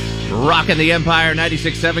Rocking the Empire,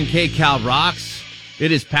 96.7 KCal rocks.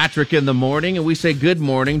 It is Patrick in the morning, and we say good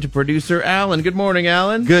morning to producer Alan. Good morning,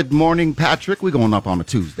 Alan. Good morning, Patrick. We're going up on a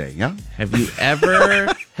Tuesday, yeah? Have you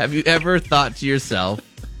ever thought to yourself,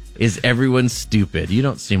 is everyone stupid? You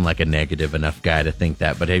don't seem like a negative enough guy to think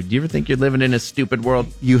that, but do you ever think you're living in a stupid world?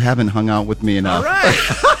 You haven't hung out with me enough. All right.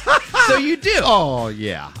 So you do. Oh,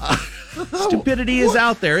 yeah. Stupidity is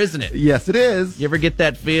out there, isn't it? Yes, it is. You ever get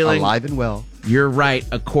that feeling? Alive and well. You're right,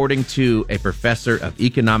 according to a professor of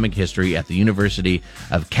economic history at the University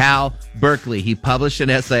of Cal, Berkeley. He published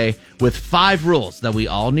an essay with 5 rules that we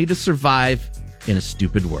all need to survive in a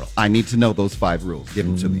stupid world. I need to know those 5 rules. Give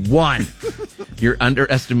them to me. 1, you're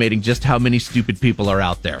underestimating just how many stupid people are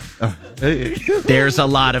out there. There's a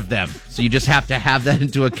lot of them. So you just have to have that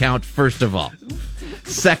into account, first of all.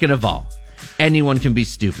 Second of all, anyone can be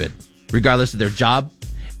stupid, regardless of their job,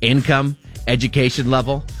 income, education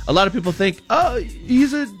level. A lot of people think, oh,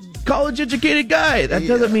 he's a college-educated guy. That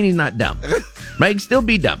doesn't mean he's not dumb. Right? He can still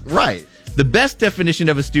be dumb. Right. The best definition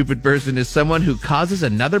of a stupid person is someone who causes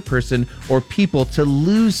another person or people to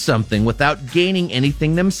lose something without gaining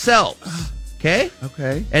anything themselves. Okay?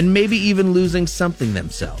 Okay. And maybe even losing something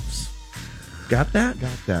themselves. Got that?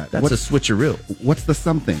 Got that. That's a switcheroo. What's the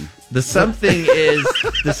something? The something is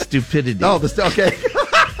the stupidity. Oh, okay.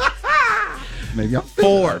 Maybe I'm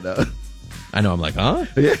 4. I know, I'm like, huh?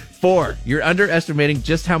 Yeah. 4, you're underestimating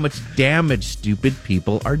just how much damage stupid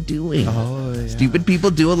people are doing. Oh, yeah. Stupid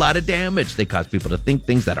people do a lot of damage. They cause people to think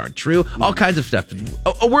things that aren't true. All kinds of stuff.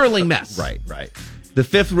 A whirling mess. Right. The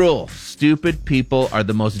 5th rule, stupid people are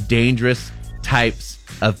the most dangerous types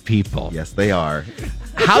of people. Yes, they are.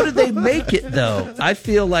 How do they make it, though? I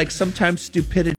feel like sometimes stupidity